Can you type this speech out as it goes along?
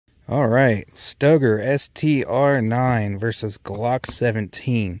All right, Stoeger STR-9 versus Glock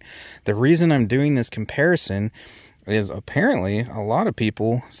 17. The reason I'm doing this comparison is apparently a lot of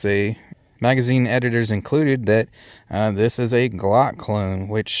people say, magazine editors included, that this is a Glock clone,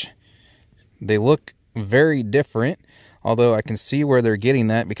 which they look very different. Although I can see where they're getting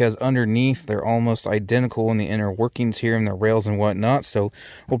that, because underneath they're almost identical in the inner workings here and the rails and whatnot. So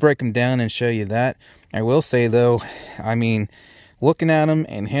we'll break them down and show you that. I will say though, I mean, looking at them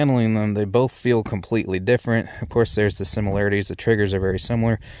and handling them, they both feel completely different. Of course, there's the similarities. The triggers are very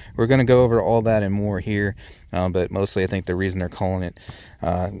similar. We're going to go over all that and more here. But mostly I think the reason they're calling it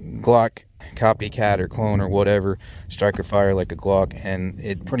Glock copycat or clone or whatever, striker fire like a Glock, and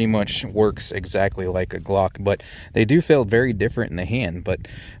it pretty much works exactly like a Glock, but they do feel very different in the hand. But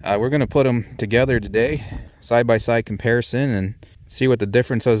we're going to put them together today, side-by-side comparison, and see what the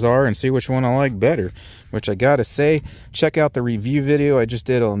differences are and see which one I like better. Which I gotta say, check out the review video I just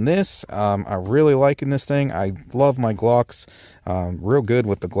did on this. I'm really liking this thing. I love my Glocks. Real good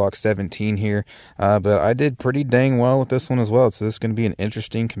with the Glock 17 here, but I did pretty dang well with this one as well, so this is going to be an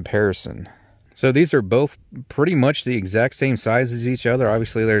interesting comparison. So these are both pretty much the exact same size as each other.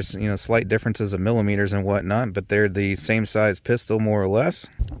 Obviously there's, you know, slight differences of millimeters and whatnot, but they're the same size pistol more or less.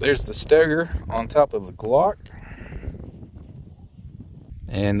 There's the Stoeger on top of the Glock,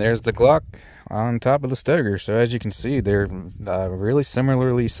 and there's the Glock on top of the Stoeger. So as you can see, they're really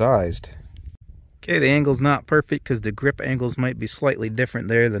similarly sized. Okay, the angle's not perfect because the grip angles might be slightly different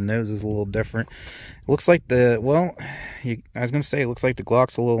there. The nose is a little different. It looks like the, well, I was going to say it looks like the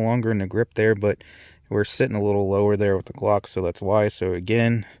Glock's a little longer in the grip there, but we're sitting a little lower there with the Glock, so that's why. So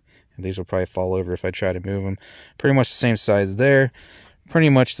again, these will probably fall over if I try to move them. Pretty much the same size there. Pretty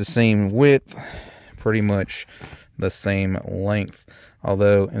much the same width. Pretty much the same length.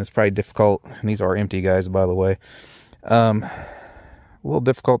 Although, and it's probably difficult, and these are empty guys, by the way. A little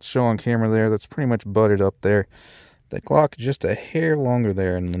difficult to show on camera there. That's pretty much butted up there. The Glock is just a hair longer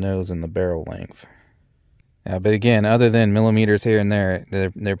there in the nose and the barrel length. But again, other than millimeters here and there,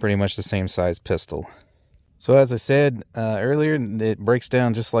 they're pretty much the same size pistol. So as I said earlier, it breaks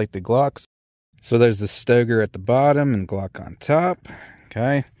down just like the Glocks. So there's the Stoeger at the bottom and Glock on top.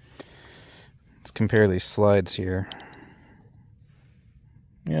 Okay. Let's compare these slides here.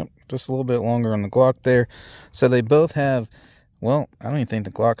 Yep, just a little bit longer on the Glock there. So they both have, well, I don't even think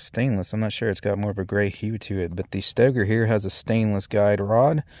the Glock's stainless. I'm not sure. It's got more of a gray hue to it. But the Stoeger here has a stainless guide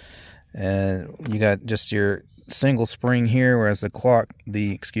rod. And you got just your single spring here, whereas the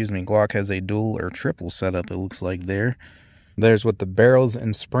Glock has a dual or triple setup, it looks like there. There's with the barrels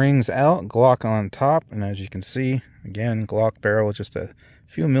and springs out, Glock on top. And as you can see, again, Glock barrel just a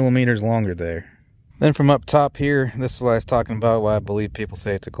few millimeters longer there. Then from up top here, this is what I was talking about, why I believe people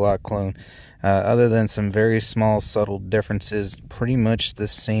say it's a Glock clone. Other than some very small, subtle differences, pretty much the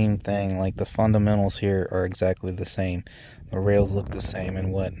same thing. Like the fundamentals here are exactly the same. The rails look the same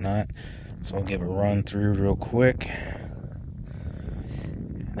and whatnot. So we'll give a run through real quick.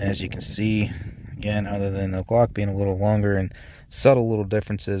 As you can see, again, other than the Glock being a little longer and subtle little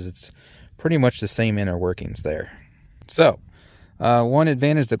differences, it's pretty much the same inner workings there. So, one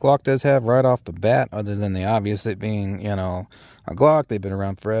advantage the Glock does have right off the bat, other than the obvious, it being, you know, a Glock, they've been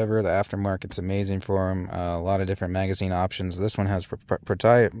around forever. The aftermarket's amazing for them. A lot of different magazine options. This one has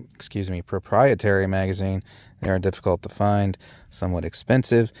proprietary magazine. They are difficult to find, somewhat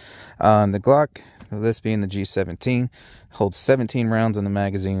expensive. The Glock, this being the G17, holds 17 rounds in the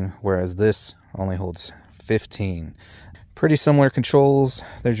magazine, whereas this only holds 15. Pretty similar controls.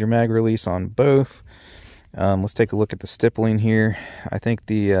 There's your mag release on both. Let's take a look at the stippling here. I think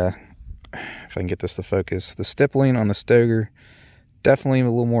the, if I can get this to focus, the stippling on the Stoeger, definitely a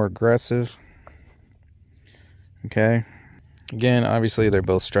little more aggressive. Okay. Again, obviously they're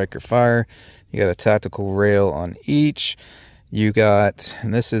both striker fire. You got a tactical rail on each. You got,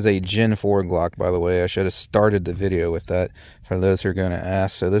 and this is a Gen 4 Glock, by the way. I should have started the video with that for those who are going to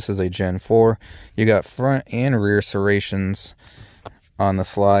ask. So this is a Gen 4. You got front and rear serrations on the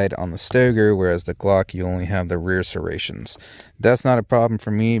slide on the Stoeger, whereas the Glock, you only have the rear serrations. That's not a problem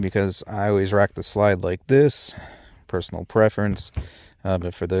for me because I always rack the slide like this, personal preference.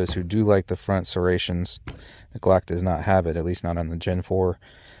 But for those who do like the front serrations, the Glock does not have it, at least not on the Gen 4.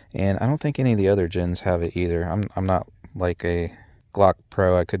 And I don't think any of the other gens have it either. I'm not like a Glock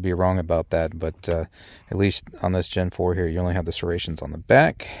pro, I could be wrong about that, but at least on this Gen 4 here, you only have the serrations on the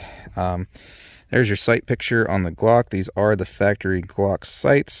back. There's your sight picture on the Glock. These are the factory Glock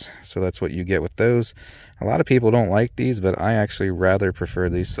sights, so that's what you get with those. A lot of people don't like these, but I actually rather prefer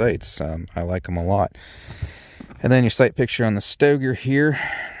these sights. I like them a lot. And then your sight picture on the Stoeger here.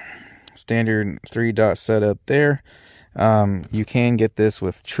 Standard 3-dot setup there. You can get this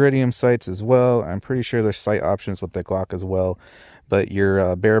with tritium sights as well. I'm pretty sure there's sight options with the Glock as well. But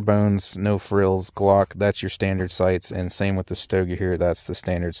your bare bones, no frills Glock, that's your standard sights. And same with the Stoeger here, that's the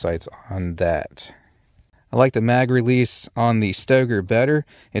standard sights on that. I like the mag release on the Stoeger better.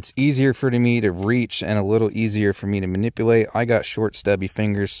 It's easier for me to reach and a little easier for me to manipulate. I got short stubby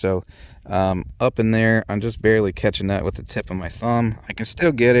fingers, so up in there, I'm just barely catching that with the tip of my thumb. I can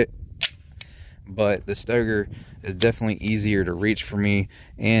still get it, but the Stoeger is definitely easier to reach for me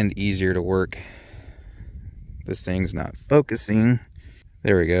and easier to work. This thing's not focusing.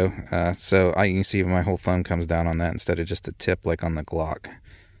 There we go. So you can see my whole thumb comes down on that instead of just a tip like on the Glock.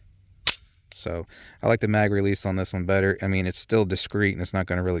 So I like the mag release on this one better. I mean, it's still discreet and it's not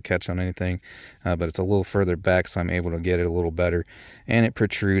going to really catch on anything, but it's a little further back, so I'm able to get it a little better. And it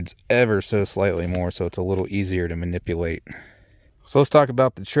protrudes ever so slightly more, so it's a little easier to manipulate. So let's talk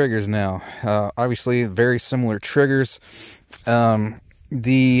about the triggers now. Obviously, very similar triggers.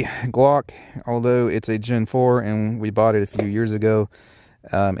 The Glock, although it's a Gen 4 and we bought it a few years ago,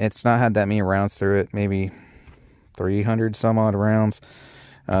 it's not had that many rounds through it, maybe 300 some odd rounds.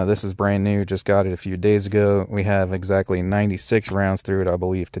 This is brand new, just got it a few days ago. We have exactly 96 rounds through it, I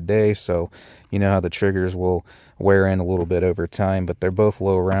believe, today. So you know how the triggers will wear in a little bit over time, but they're both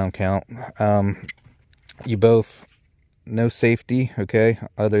low round count. You both, no safety, okay,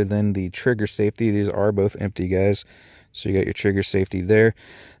 other than the trigger safety. These are both empty, guys. So you got your trigger safety there.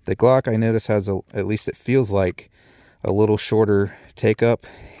 The Glock, I notice, has, at least it feels like, a little shorter take up,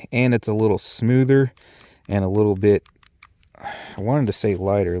 and it's a little smoother and a little bit, I wanted to say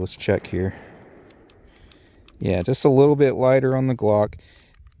lighter. Let's check here. Yeah, just a little bit lighter on the Glock.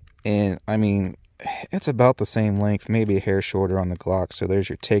 And I mean, it's about the same length, maybe a hair shorter on the Glock. So there's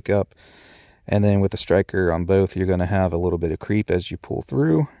your take up. And then with the striker on both, you're going to have a little bit of creep as you pull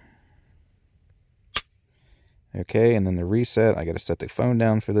through. Okay, and then the reset. I got to set the phone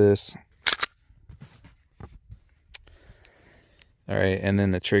down for this. All right, and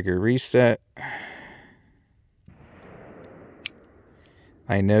then the trigger reset.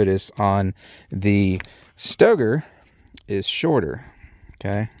 I notice on the Stoeger is shorter.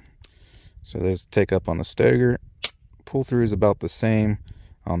 Okay, so there's take up on the Stoeger. Pull through is about the same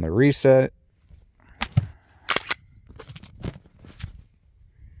on the reset.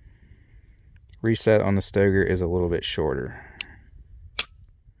 Reset on the Stoeger is a little bit shorter.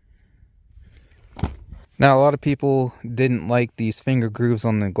 Now, a lot of people didn't like these finger grooves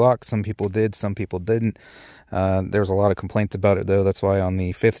on the Glock. Some people did, some people didn't. There's a lot of complaints about it, though. That's why on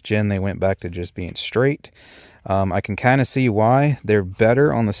the 5th gen, they went back to just being straight. I can kind of see why. They're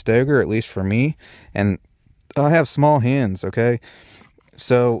better on the Stoeger, at least for me. And I have small hands, okay?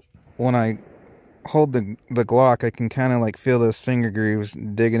 So when I hold the Glock, I can kind of like feel those finger grooves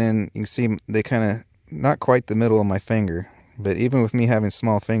digging in. You can see they kind of, not quite the middle of my finger. But even with me having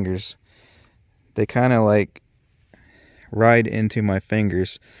small fingers, they kind of like ride into my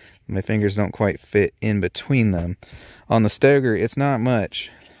fingers. My fingers don't quite fit in between them. On the Stoeger, it's not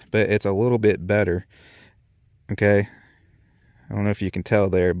much, but it's a little bit better. Okay? I don't know if you can tell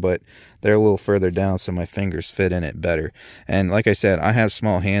there, but they're a little further down, so my fingers fit in it better. And like I said, I have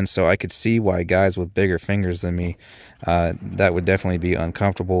small hands, so I could see why guys with bigger fingers than me, that would definitely be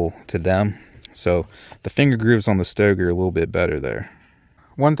uncomfortable to them. So the finger grooves on the Stoeger are a little bit better there.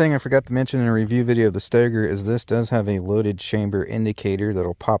 One thing I forgot to mention in a review video of the Stoeger is this does have a loaded chamber indicator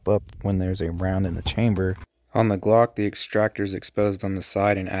that'll pop up when there's a round in the chamber. On the Glock, the extractor is exposed on the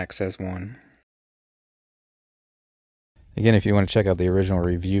side and acts as one. Again, if you want to check out the original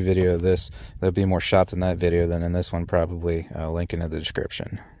review video of this, there'll be more shots in that video than in this one, probably. Link in the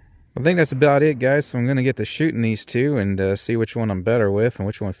description. I think that's about it, guys. So I'm going to get to shooting these two and see which one I'm better with and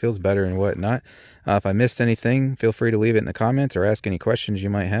which one feels better and whatnot. If I missed anything, feel free to leave it in the comments or ask any questions you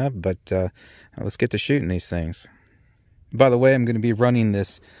might have. But let's get to shooting these things. By the way, I'm going to be running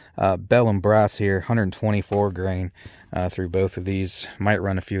this Bell & Brass here, 124 grain through both of these. Might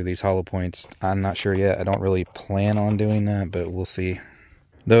run a few of these hollow points. I'm not sure yet. I don't really plan on doing that, but we'll see.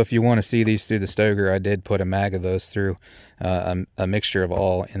 Though if you want to see these through the Stoeger, I did put a mag of those through a mixture of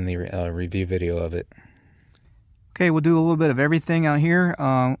all in the review video of it. Okay, we'll do a little bit of everything out here.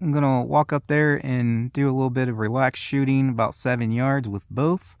 I'm going to walk up there and do a little bit of relaxed shooting, about 7 yards with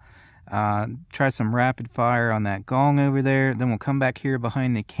both. Try some rapid fire on that gong over there. Then we'll come back here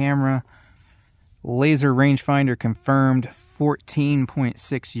behind the camera. Laser rangefinder confirmed,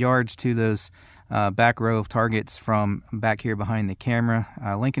 14.6 yards to those back row of targets from back here behind the camera.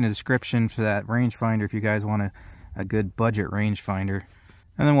 Link in the description for that rangefinder if you guys want a good budget rangefinder.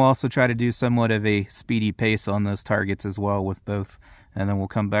 And then we'll also try to do somewhat of a speedy pace on those targets as well with both. And then we'll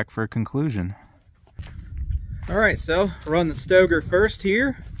come back for a conclusion. All right, so run the Stoeger first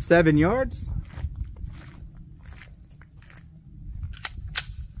here, 7 yards.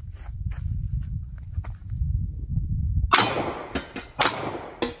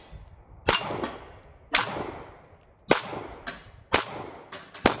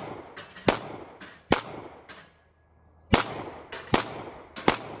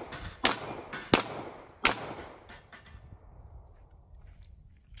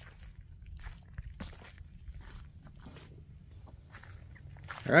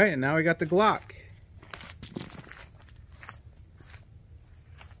 All right, and now we got the Glock.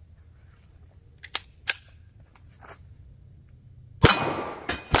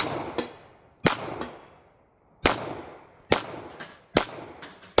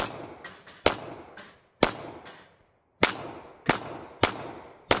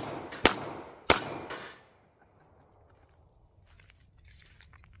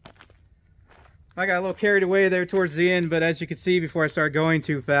 I got a little carried away there towards the end, but as you can see, before I started going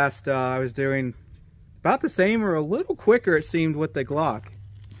too fast, I was doing about the same or a little quicker, it seemed, with the Glock.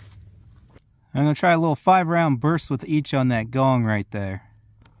 I'm going to try a little 5-round burst with each on that gong right there.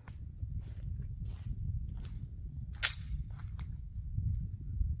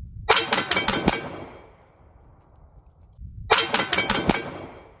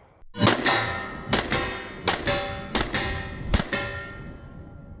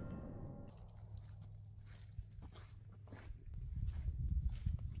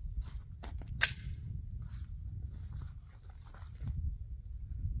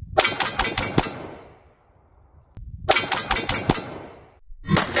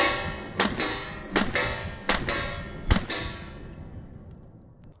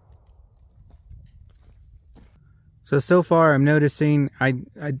 So far I'm noticing,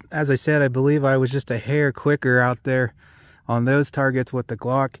 as I said, I believe I was just a hair quicker out there on those targets with the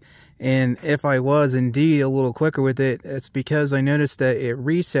Glock. And if I was indeed a little quicker with it, it's because I noticed that it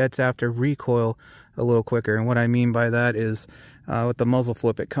resets after recoil a little quicker. And what I mean by that is with the muzzle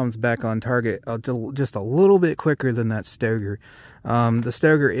flip, it comes back on target just a little bit quicker than that Stoeger. The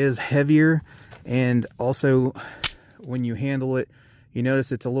Stoeger is heavier, and also when you handle it, you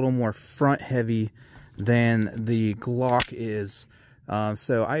notice it's a little more front heavy than the Glock is.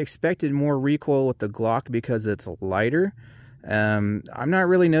 So I expected more recoil with the Glock because it's lighter. I'm not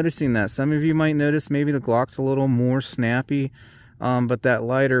really noticing that. Some of you might notice maybe the Glock's a little more snappy, but that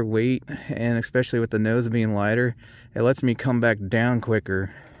lighter weight, and especially with the nose being lighter, it lets me come back down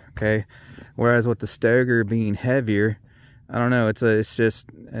quicker, okay? Whereas with the Stoeger being heavier, I don't know, it's just,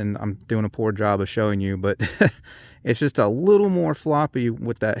 and I'm doing a poor job of showing you, but it's just a little more floppy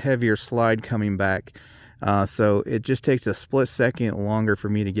with that heavier slide coming back. So it just takes a split second longer for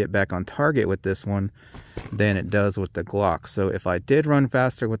me to get back on target with this one than it does with the Glock. So if I did run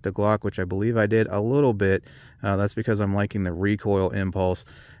faster with the Glock, which I believe I did a little bit, that's because I'm liking the recoil impulse,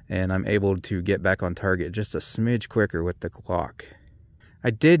 and I'm able to get back on target just a smidge quicker with the Glock.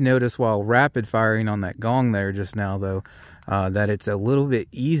 I did notice while rapid firing on that gong there just now, though, that it's a little bit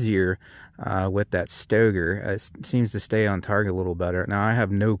easier with that Stoeger. It seems to stay on target a little better. Now, I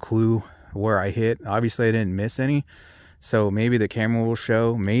have no clue where I hit. Obviously, I didn't miss any, so maybe the camera will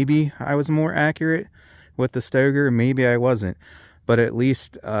show maybe I was more accurate with the Stoeger, maybe I wasn't. But at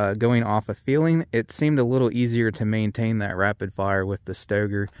least going off a feeling, it seemed a little easier to maintain that rapid fire with the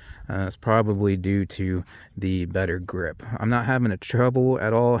Stoeger. It's probably due to the better grip. I'm not having a trouble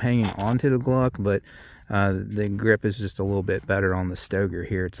at all hanging onto the Glock, but the grip is just a little bit better on the Stoeger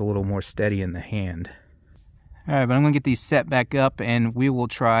here. It's a little more steady in the hand. All right, but I'm going to get these set back up, and we will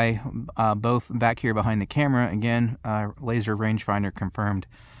try both back here behind the camera. Again, laser rangefinder confirmed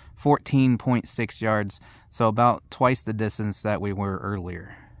 14.6 yards, so about twice the distance that we were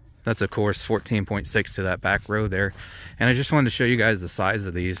earlier. That's, of course, 14.6 to that back row there. And I just wanted to show you guys the size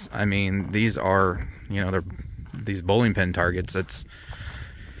of these. I mean, these are, you know, they're these bowling pin targets. It's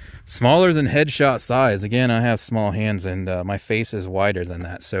smaller than headshot size. Again, I have small hands, and my face is wider than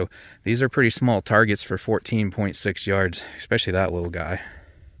that. So these are pretty small targets for 14.6 yards, especially that little guy.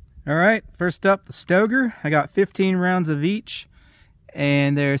 All right, first up, the Stoeger. I got 15 rounds of each,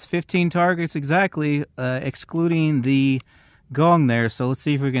 and there's 15 targets exactly, excluding the gong there. So let's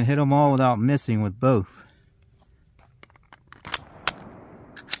see if we can hit them all without missing with both.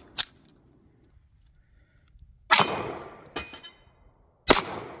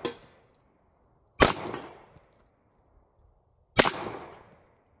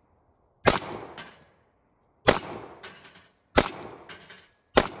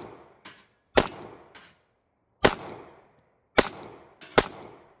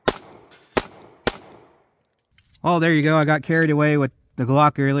 Oh, there you go. I got carried away with the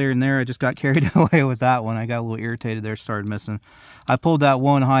Glock earlier in there, I just got carried away with that one. I got a little irritated there, started missing. I pulled that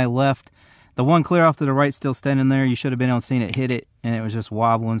one high left. The one clear off to the right still standing there. You should have been able to see it hit it, and it was just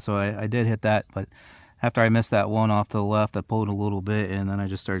wobbling, so I did hit that. But after I missed that one off to the left, I pulled a little bit, and then I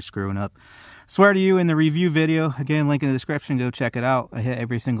just started screwing up. Swear to you, in the review video, again, link in the description, go check it out. I hit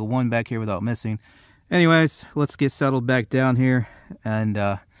every single one back here without missing. Anyways, let's get settled back down here and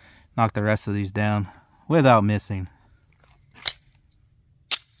knock the rest of these down without missing.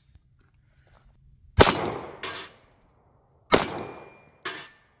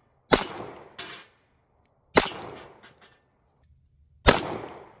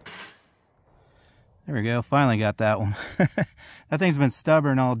 There we go, finally got that one. That thing's been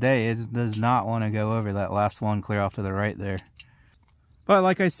stubborn all day. It does not want to go over that last one clear off to the right there. But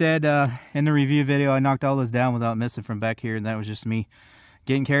like I said, in the review video, I knocked all those down without missing from back here, and that was just me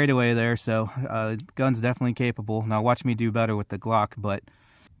getting carried away there. So gun's definitely capable. Now watch me do better with the Glock, but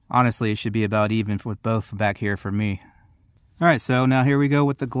honestly, it should be about even with both back here for me. All right, so now here we go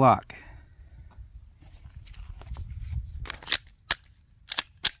with the Glock.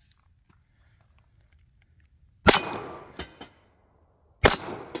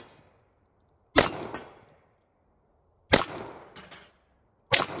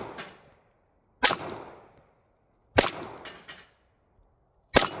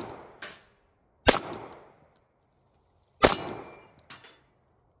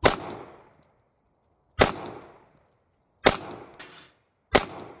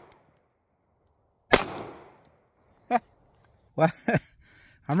 Well,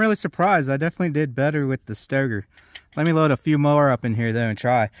 I'm really surprised. I definitely did better with the Stoeger. Let me load a few more up in here though and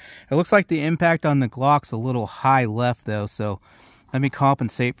try. It looks like the impact on the Glock's a little high left though, so let me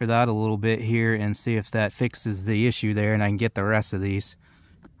compensate for that a little bit here and see if that fixes the issue there and I can get the rest of these.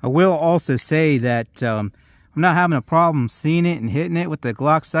 I will also say that I'm not having a problem seeing it and hitting it with the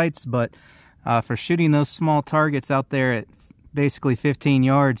Glock sights, but for shooting those small targets out there at basically 15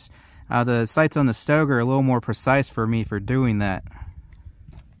 yards, the sights on the Stoeger are a little more precise for me for doing that.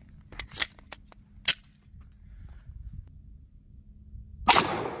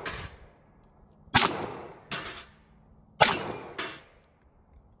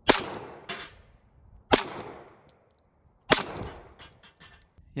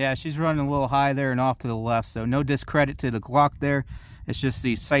 Yeah, she's running a little high there and off to the left, so no discredit to the Glock there. It's just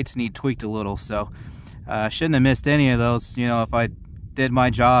these sights need tweaked a little, so shouldn't have missed any of those, you know, if I did my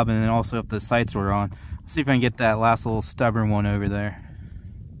job, and then also if the sights were on. Let's see if I can get that last little stubborn one over there.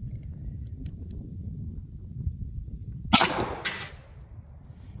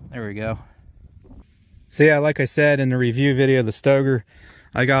 There we go. So yeah, like I said in the review video of the Stoeger,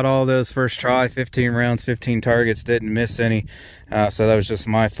 I got all those first try, 15 rounds, 15 targets, didn't miss any. So that was just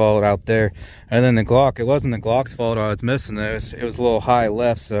my fault out there. And then the Glock, it wasn't the Glock's fault I was missing those. It was a little high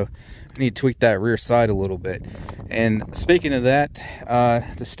left, so I need to tweak that rear side a little bit. And speaking of that,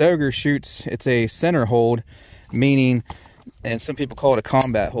 the Stoeger shoots, it's a center hold, meaning, and some people call it a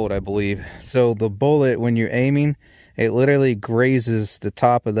combat hold, I believe. So the bullet, when you're aiming, it literally grazes the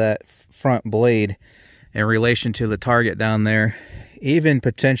top of that front blade in relation to the target down there, even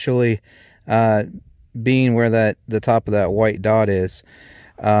potentially being where the top of that white dot is.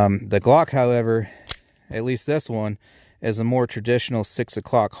 The Glock, however, at least this one, is a more traditional 6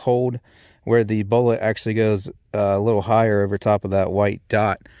 o'clock hold, where the bullet actually goes a little higher over top of that white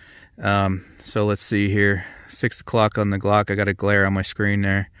dot. So let's see here, 6 o'clock on the Glock. I got a glare on my screen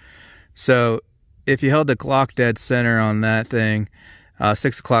there. So if you held the Glock dead center on that thing,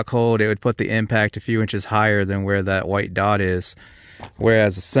 6 o'clock hold, it would put the impact a few inches higher than where that white dot is.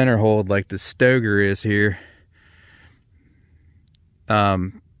 Whereas a center hold like the Stoeger is here,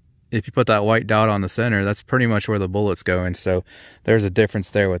 if you put that white dot on the center, that's pretty much where the bullet's going. So there's a difference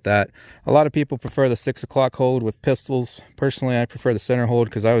there with that. A lot of people prefer the 6 o'clock hold with pistols. Personally, I prefer the center hold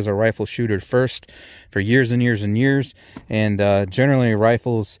because I was a rifle shooter first for years and years and years. And generally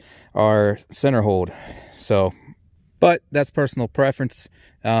rifles are center hold. So, but that's personal preference.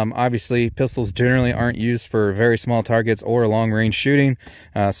 Obviously, pistols generally aren't used for very small targets or long-range shooting,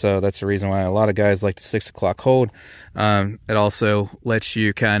 so that's the reason why a lot of guys like the 6 o'clock hold. It also lets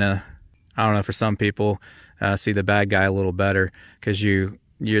you kind of, I don't know, for some people, see the bad guy a little better because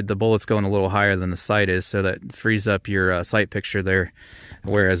the bullet's going a little higher than the sight is, so that frees up your sight picture there.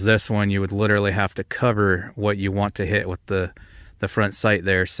 Whereas this one, you would literally have to cover what you want to hit with the front sight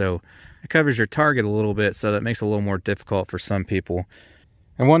there, so it covers your target a little bit, so that makes it a little more difficult for some people.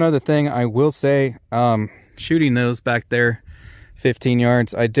 And one other thing I will say, shooting those back there 15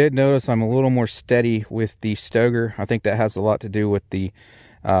 yards, I did notice I'm a little more steady with the Stoeger. I think that has a lot to do with the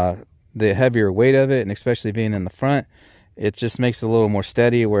heavier weight of it, and especially being in the front. it just makes it a little more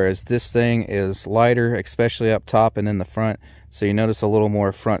steady, whereas this thing is lighter, especially up top and in the front. So you notice a little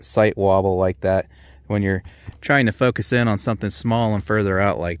more front sight wobble like that when you're trying to focus in on something small and further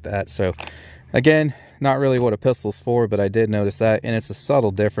out like that. So again, not really what a pistol's for, but I did notice that, and it's a subtle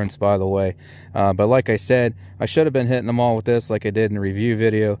difference, by the way. But like I said, I should have been hitting them all with this like I did in the review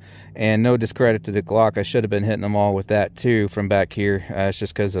video, and no discredit to the Glock, I should have been hitting them all with that too from back here. It's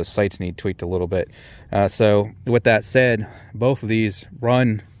just because the sights need tweaked a little bit. So with that said, both of these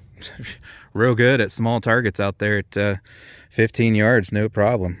run real good at small targets out there at 15 yards, no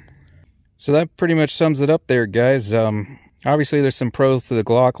problem. So that pretty much sums it up there, guys. Obviously, there's some pros to the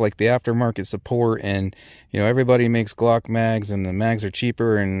Glock, like the aftermarket support, and everybody makes Glock mags, and the mags are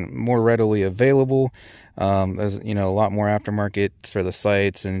cheaper and more readily available. There's a lot more aftermarket for the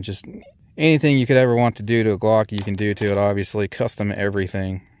sights, and just anything you could ever want to do to a Glock, you can do to it. Obviously, custom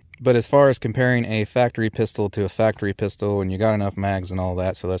everything. But as far as comparing a factory pistol to a factory pistol, and you got enough mags and all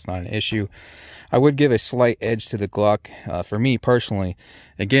that, so that's not an issue. I would give a slight edge to the Glock for me personally.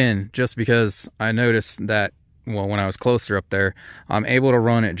 Again, just because I noticed that, well, when I was closer up there, I'm able to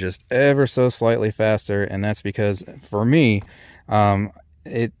run it just ever so slightly faster, and that's because for me,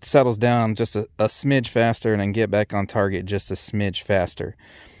 it settles down just a smidge faster, and I can get back on target just a smidge faster.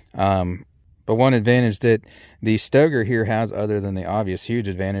 But one advantage that the Stoeger here has, other than the obvious huge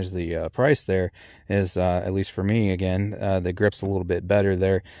advantage, the price there, is, at least for me, again, the grip's a little bit better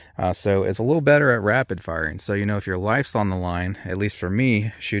there. So it's a little better at rapid firing. So, if your life's on the line, at least for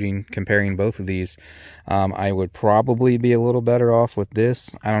me, comparing both of these, I would probably be a little better off with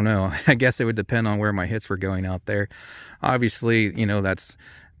this. I don't know. I guess it would depend on where my hits were going out there. Obviously, that's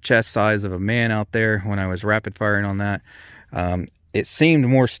chest size of a man out there when I was rapid firing on that. It seemed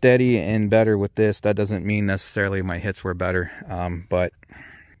more steady and better with this. That doesn't mean necessarily my hits were better, but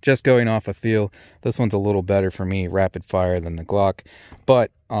just going off a feel, this one's a little better for me, rapid fire, than the Glock. But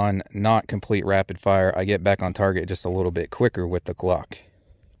on not complete rapid fire, I get back on target just a little bit quicker with the Glock.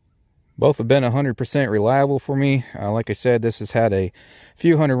 Both have been 100% reliable for me. Like I said, this has had a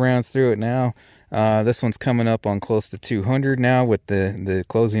few hundred rounds through it now. This one's coming up on close to 200 now with the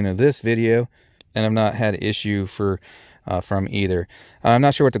closing of this video, and I've not had issue from either. I'm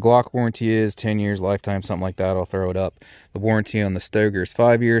not sure what the Glock warranty is, 10 years, lifetime, something like that. I'll throw it up. The warranty on the Stoeger is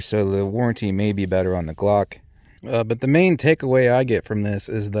 5 years, so the warranty may be better on the Glock. But the main takeaway I get from this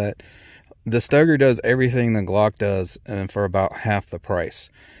is that the Stoeger does everything the Glock does, and for about half the price.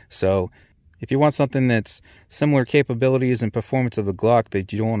 So if you want something that's similar capabilities and performance of the Glock,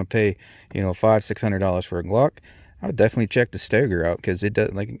 but you don't want to pay, $500-600 for a Glock, I would definitely check the Stoeger out, because it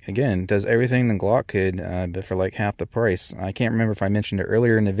does, does everything the Glock could, but for like half the price. I can't remember if I mentioned it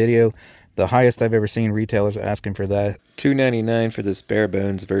earlier in the video. The highest I've ever seen retailers asking for that, $299 for this bare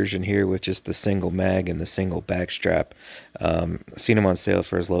bones version here with just the single mag and the single back strap. Seen them on sale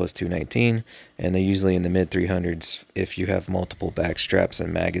for as low as $219, and they're usually in the mid 300s if you have multiple back straps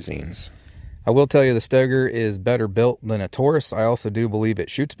and magazines. I will tell you the Stoeger is better built than a Taurus. I also do believe it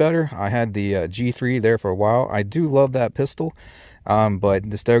shoots better. I had the G3 there for a while. I do love that pistol, but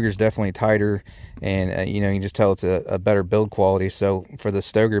the Stoeger is definitely tighter, and you can just tell it's a better build quality. So for the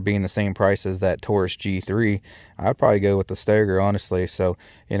Stoeger being the same price as that Taurus G3, I'd probably go with the Stoeger, honestly. So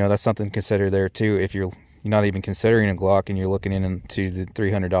that's something to consider there too. If you're not even considering a Glock and you're looking into the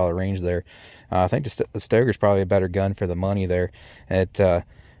 $300 range there, I think the Stoeger is probably a better gun for the money there.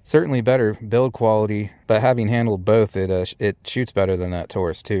 Certainly better build quality, but having handled both, it shoots better than that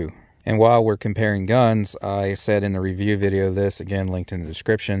Taurus too. And while we're comparing guns, I said in the review video of this, again linked in the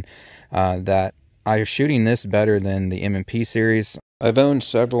description, that I'm shooting this better than the M&P series. I've owned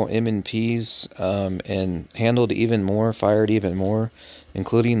several M&Ps and handled even more, fired even more,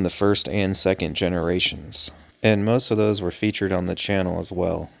 including the first and second generations. And most of those were featured on the channel as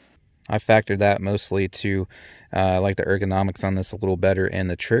well. I factored that mostly to like the ergonomics on this a little better, and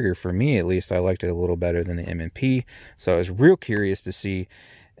the trigger, for me at least, I liked it a little better than the M&P. So I was real curious to see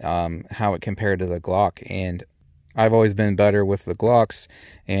how it compared to the Glock, and I've always been better with the Glocks,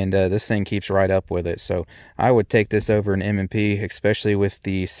 and this thing keeps right up with it. So I would take this over an M&P, especially with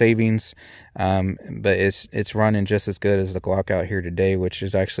the savings, but it's running just as good as the Glock out here today, which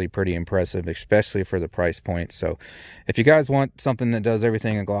is actually pretty impressive, especially for the price point. So if you guys want something that does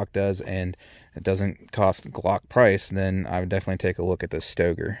everything a Glock does and it doesn't cost Glock price, then I would definitely take a look at the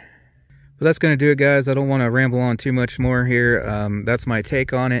Stoeger. But that's going to do it, guys. I don't want to ramble on too much more here. That's my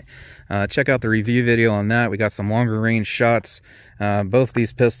take on it. Check out the review video on that. We got some longer range shots. Both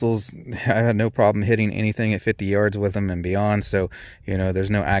these pistols, I had no problem hitting anything at 50 yards with them and beyond. So,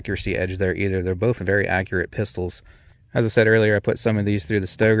 there's no accuracy edge there either. They're both very accurate pistols. As I said earlier, I put some of these through the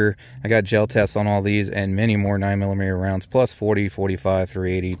Stoeger. I got gel tests on all these and many more 9mm rounds, plus 40, 45,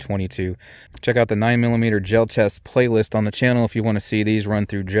 380, 22. Check out the 9mm gel test playlist on the channel if you want to see these run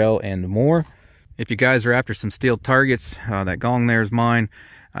through gel and more. If you guys are after some steel targets, that gong there is mine.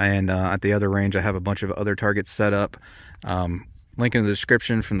 And at the other range, I have a bunch of other targets set up. Link in the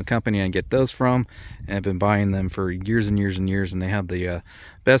description from the company I get those from, and I've been buying them for years and years and years, and they have the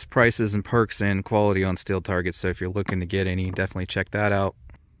best prices and perks and quality on steel targets. So if you're looking to get any, definitely check that out.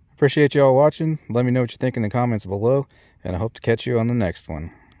 Appreciate y'all watching. Let me know what you think in the comments below, and I hope to catch you on the next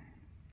one.